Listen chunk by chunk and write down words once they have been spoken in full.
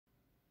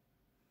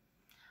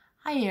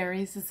Hi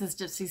Aries, this is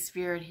Gypsy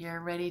Spirit here,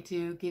 ready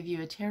to give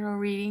you a tarot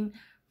reading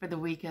for the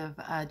week of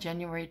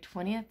January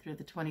 20th through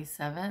the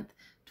 27th,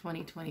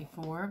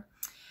 2024.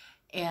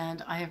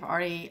 And I have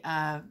already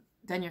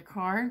done your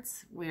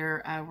cards.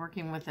 We're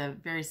working with a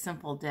very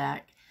simple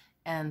deck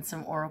and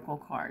some oracle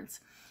cards.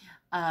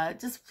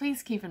 Just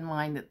please keep in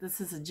mind that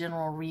this is a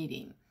general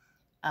reading.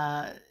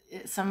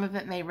 Some of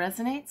it may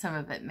resonate, some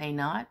of it may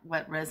not.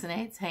 What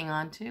resonates, hang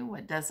on to.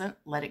 What doesn't,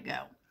 let it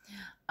go.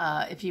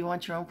 If you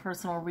want your own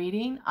personal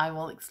reading, I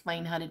will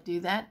explain how to do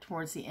that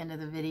towards the end of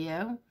the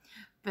video.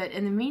 But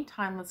in the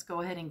meantime, let's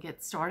go ahead and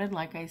get started.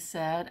 Like I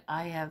said,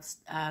 I have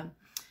I've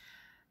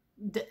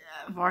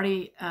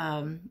already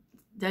done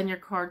your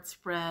card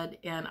spread,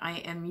 and I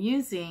am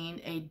using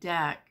a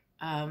deck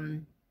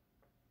that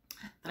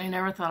I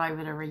never thought I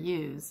would ever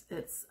use.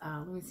 It's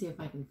let me see if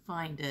I can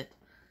find it.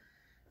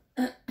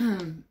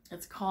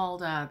 It's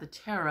called the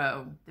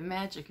Tarot, the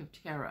Magic of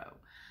Tarot.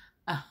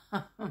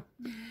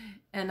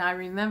 And I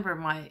remember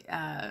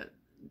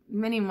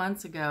many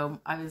months ago,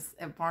 I was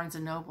at Barnes &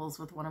 Noble's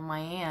with one of my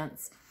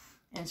aunts,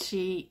 and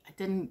I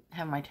didn't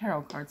have my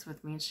tarot cards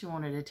with me, and she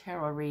wanted a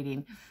tarot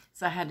reading.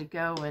 So I had to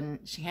go, and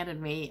she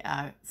handed me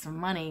some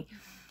money.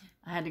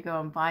 I had to go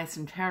and buy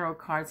some tarot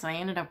cards, so I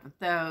ended up with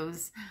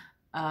those.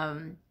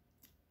 And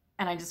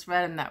I just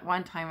read them that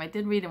one time. I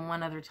did read them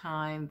one other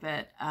time,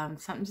 but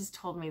something just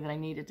told me that I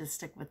needed to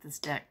stick with this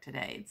deck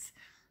today. It's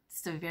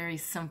just a very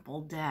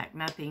simple deck.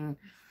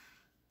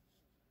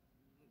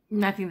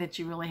 Nothing that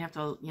you really have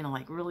to,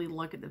 like really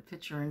look at the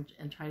picture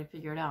and try to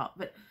figure it out.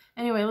 But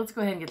anyway, let's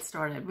go ahead and get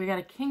started. We got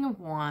a King of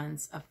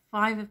Wands, a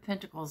Five of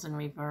Pentacles in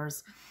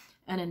reverse,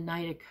 and a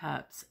Knight of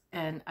Cups.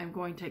 And I'm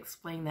going to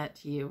explain that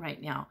to you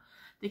right now.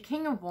 The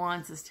King of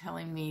Wands is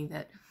telling me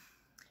that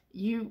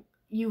you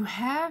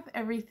have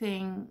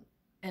everything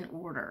in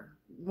order.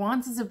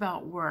 Wands is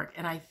about work.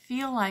 And I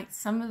feel like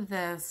some of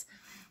this,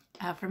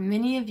 for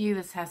many of you,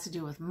 this has to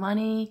do with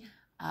money,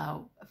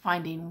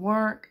 finding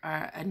work,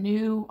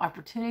 new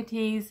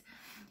opportunities.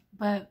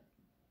 But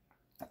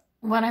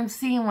what I'm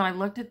seeing when I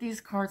looked at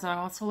these cards, and I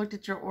also looked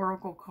at your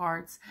oracle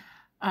cards,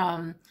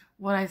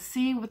 what I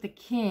see with the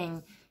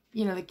King,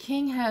 the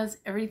King has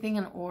everything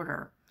in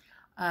order.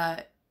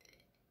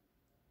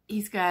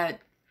 He's got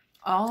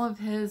all of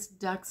his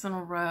ducks in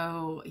a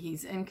row.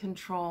 He's in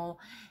control.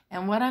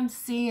 And what I'm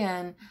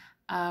seeing,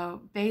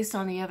 based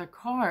on the other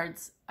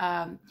cards,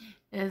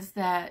 is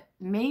that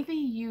maybe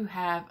you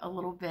have a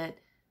little bit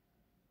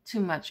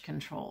too much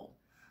control,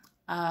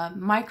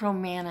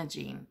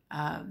 micromanaging.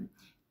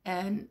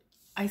 And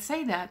I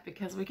say that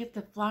because we get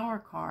the Flower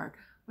card,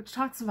 which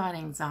talks about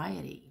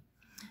anxiety.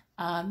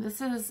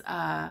 This is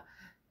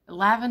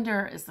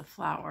lavender is the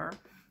flower,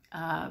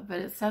 but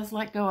it says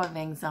let go of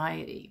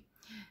anxiety.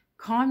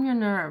 Calm your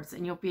nerves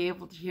and you'll be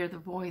able to hear the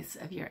voice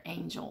of your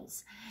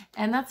angels.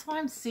 And that's what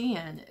I'm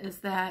seeing, is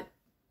that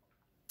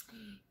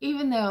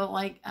even though,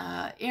 like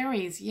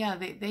Aries, yeah,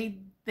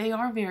 they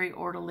are very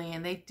orderly,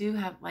 and they do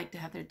like to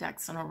have their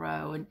ducks in a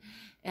row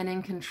and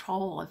in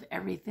control of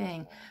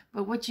everything.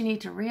 But what you need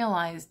to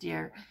realize,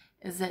 dear,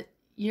 is that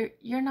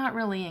you're not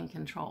really in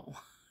control.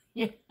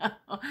 This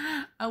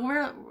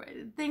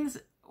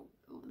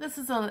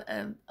is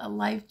a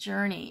life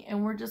journey,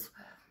 and we're just,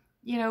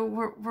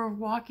 we're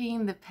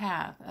walking the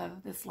path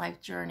of this life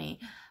journey.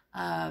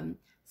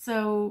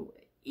 So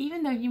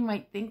even though you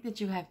might think that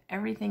you have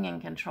everything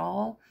in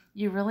control,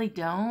 you really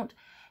don't.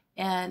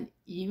 And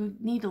you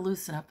need to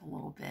loosen up a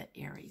little bit,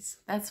 Aries.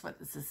 That's what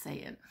this is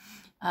saying.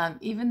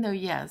 Even though,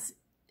 yes,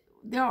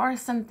 there are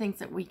some things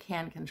that we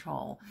can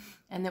control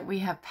and that we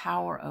have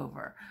power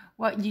over.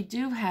 What you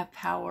do have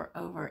power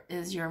over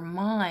is your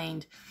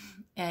mind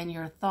and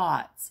your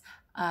thoughts,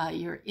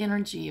 your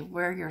energy of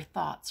where your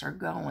thoughts are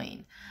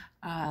going.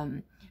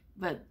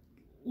 But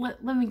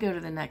let me go to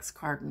the next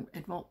card,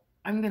 and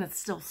I'm going to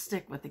still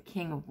stick with the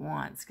King of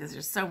Wands because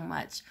there's so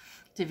much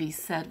to be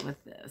said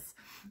with this.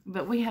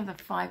 But we have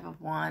the Five of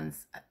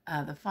Wands,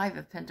 the Five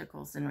of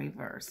Pentacles in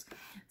reverse.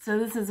 So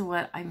this is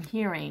what I'm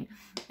hearing,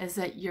 is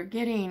that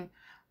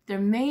there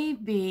may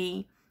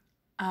be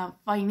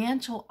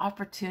financial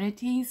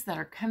opportunities that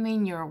are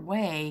coming your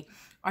way,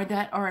 or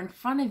that are in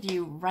front of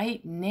you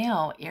right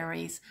now,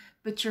 Aries,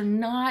 but you're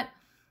not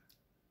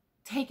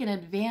taking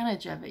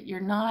advantage of it. You're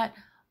not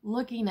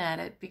looking at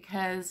it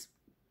because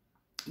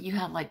you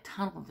have like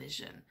tunnel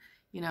vision,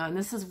 and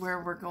this is where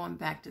we're going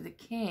back to the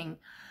King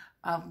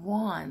of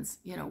Wands,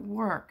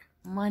 work,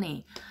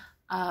 money.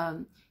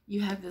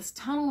 You have this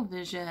tunnel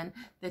vision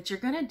that you're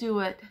going to do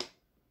it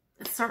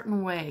a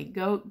certain way,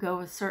 go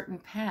a certain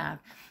path.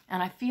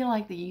 And I feel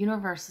like the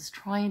universe is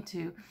trying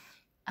to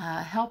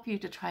help you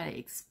to try to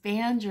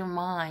expand your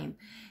mind,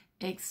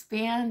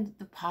 expand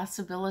the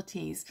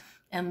possibilities,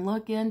 and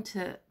look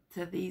into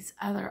these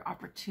other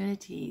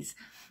opportunities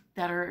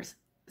that are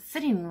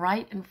sitting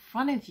right in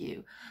front of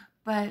you.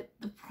 But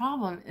the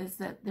problem is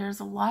that there's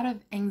a lot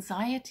of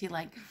anxiety,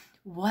 like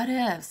what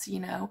ifs,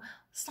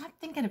 stop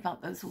thinking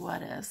about those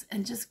what ifs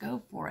and just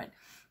go for it.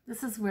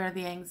 This is where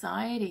the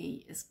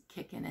anxiety is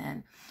kicking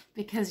in,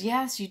 because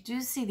yes, you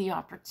do see the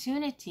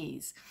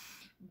opportunities,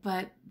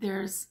 but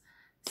there's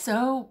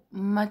so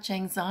much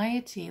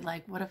anxiety,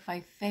 like, what if I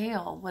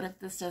fail? What if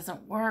this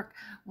doesn't work?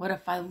 What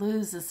if I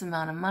lose this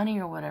amount of money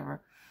or whatever?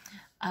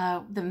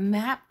 The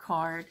map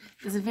card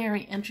is a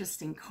very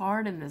interesting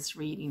card in this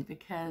reading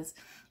because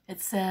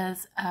it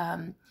says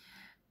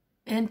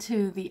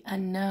into the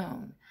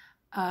unknown.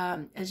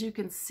 As you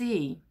can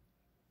see,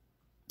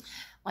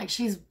 like,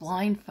 she's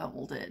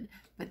blindfolded,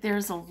 but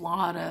there's a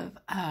lot of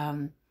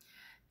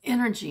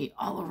energy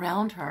all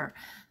around her.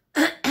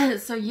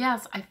 So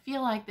yes, I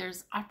feel like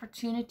there's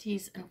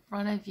opportunities in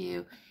front of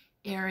you,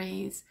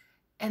 Aries,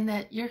 and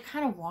that you're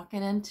kind of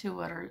walking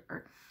into it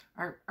or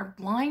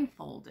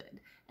blindfolded,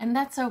 and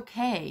that's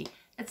okay.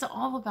 It's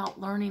all about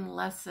learning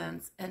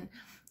lessons.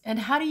 And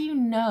how do you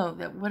know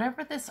that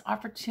whatever this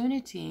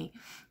opportunity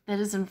that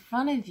is in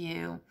front of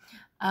you,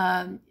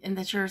 and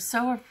that you're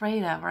so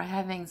afraid of or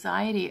have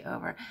anxiety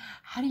over,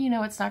 how do you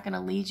know it's not going to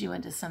lead you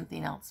into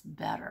something else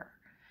better?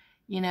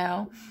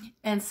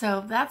 And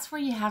so that's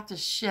where you have to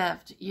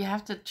shift. You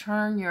have to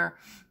turn your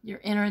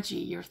energy,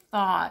 your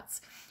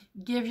thoughts,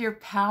 give your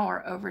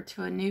power over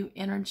to a new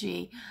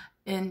energy,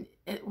 and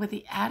with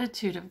the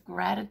attitude of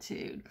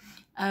gratitude,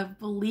 of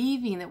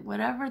believing that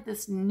whatever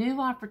this new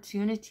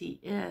opportunity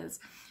is,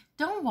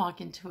 don't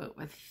walk into it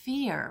with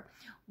fear.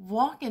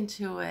 Walk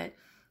into it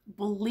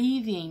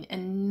believing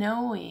and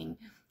knowing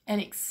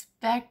and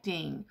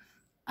expecting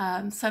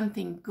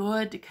something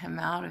good to come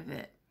out of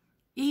it.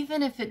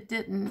 Even if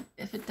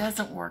it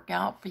doesn't work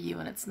out for you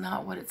and it's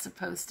not what it's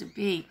supposed to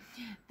be,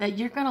 that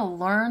you're going to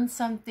learn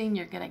something,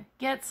 you're going to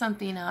get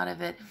something out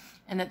of it,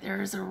 and that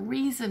there is a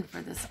reason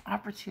for this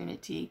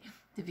opportunity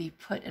to be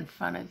put in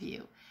front of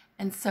you.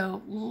 And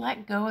so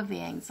let go of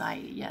the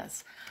anxiety.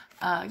 Yes.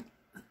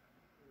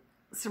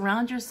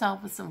 Surround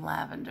yourself with some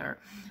lavender,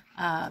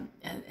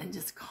 and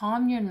just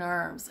calm your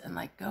nerves and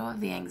let go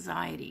of the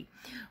anxiety.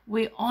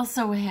 We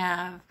also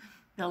have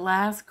the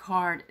last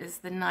card is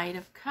the Knight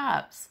of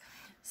Cups.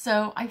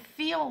 So I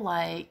feel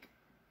like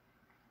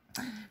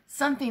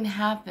something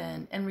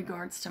happened in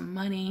regards to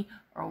money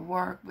or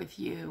work with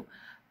you,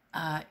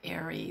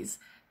 Aries,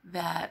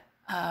 that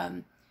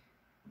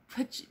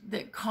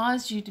that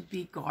caused you to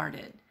be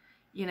guarded,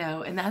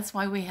 and that's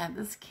why we have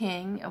this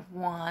King of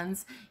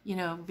Wands,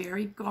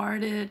 very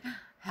guarded,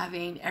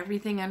 having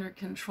everything under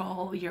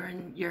control. You're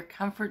in your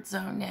comfort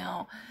zone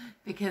now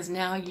because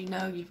now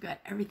you've got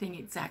everything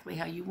exactly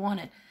how you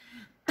want it.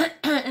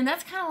 And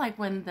that's kind of like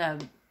when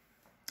the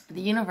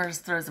universe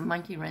throws a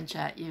monkey wrench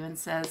at you and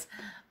says,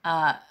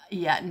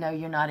 yeah, no,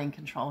 you're not in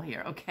control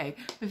here. Okay,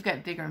 we've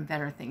got bigger and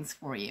better things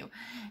for you.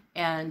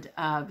 And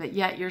but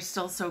yet you're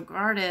still so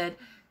guarded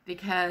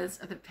because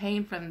of the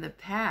pain from the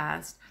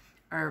past,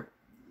 or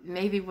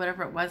maybe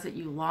whatever it was that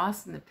you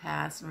lost in the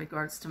past in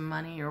regards to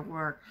money or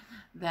work,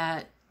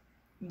 that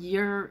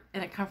you're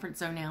in a comfort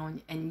zone now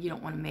and you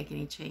don't want to make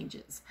any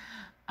changes.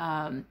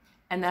 And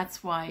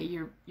that's why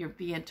you're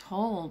being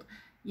told,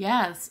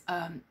 yes,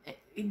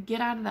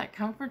 get out of that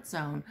comfort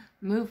zone,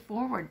 move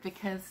forward,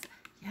 because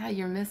yeah,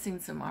 you're missing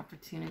some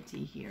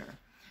opportunity here.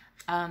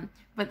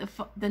 But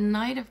the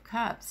Knight of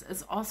Cups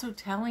is also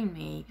telling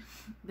me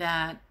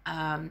that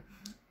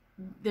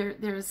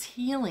there's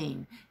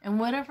healing, and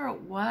whatever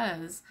it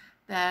was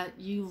that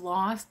you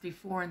lost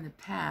before in the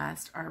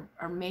past,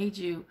 or made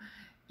you,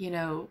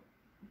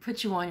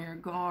 put you on your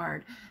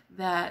guard,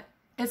 that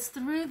it's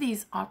through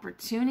these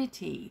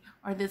opportunity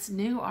or this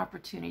new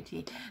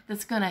opportunity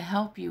that's going to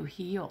help you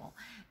heal.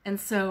 And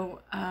so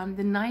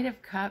the Knight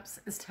of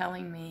Cups is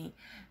telling me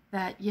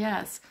that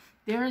yes,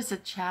 there is a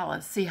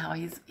chalice. See how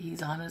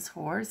he's on his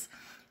horse,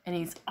 and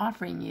he's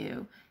offering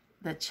you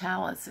the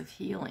chalice of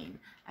healing,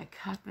 a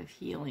cup of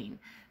healing.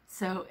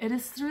 So it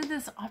is through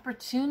this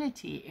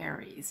opportunity,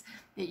 Aries,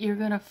 that you're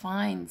going to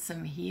find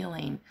some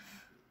healing,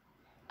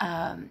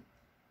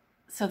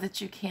 so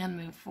that you can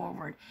move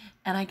forward.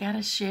 And I got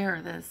to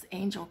share this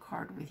angel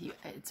card with you.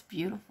 It's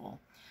beautiful.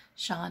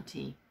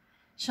 Shanti.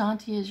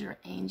 Shanti is your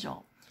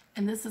angel.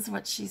 And this is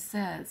what she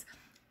says.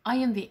 I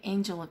am the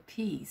angel of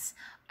peace.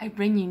 I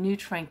bring you new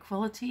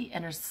tranquility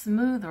and a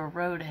smoother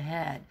road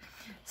ahead.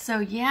 So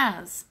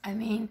yes, I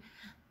mean,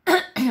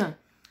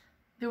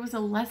 there was a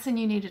lesson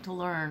you needed to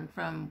learn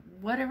from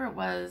whatever it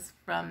was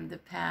from the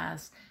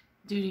past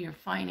due to your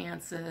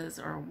finances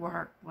or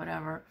work,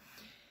 whatever.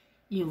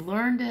 You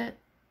learned it.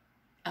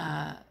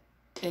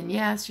 And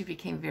yes, you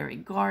became very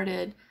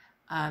guarded,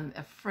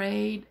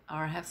 afraid,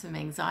 or have some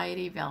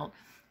anxiety about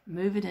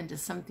moving into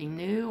something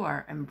new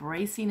or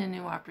embracing a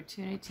new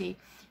opportunity.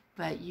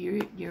 But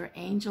your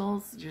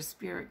angels, your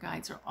spirit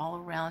guides are all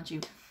around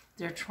you.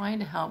 They're trying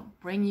to help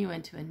bring you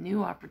into a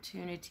new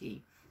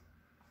opportunity,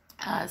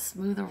 a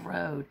smoother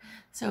road.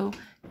 So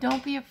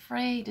don't be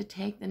afraid to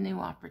take the new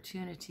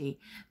opportunity.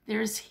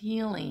 There's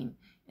healing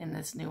in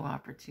this new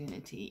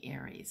opportunity,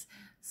 Aries.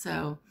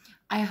 So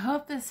I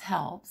hope this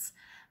helps.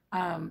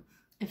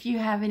 If you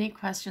have any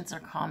questions or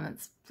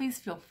comments, please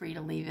feel free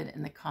to leave it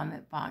in the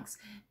comment box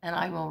and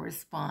I will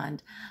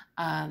respond.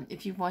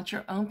 If you want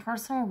your own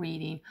personal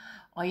reading,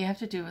 all you have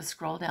to do is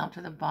scroll down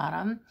to the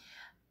bottom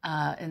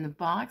In the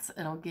box,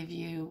 it'll give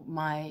you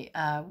my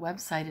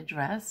website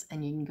address,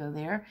 and you can go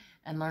there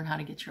and learn how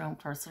to get your own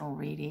personal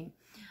reading.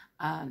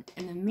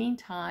 In the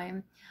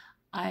meantime,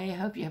 I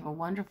hope you have a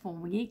wonderful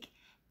week,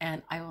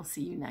 and I will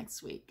see you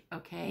next week.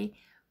 Okay?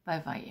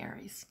 Bye-bye,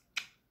 Aries.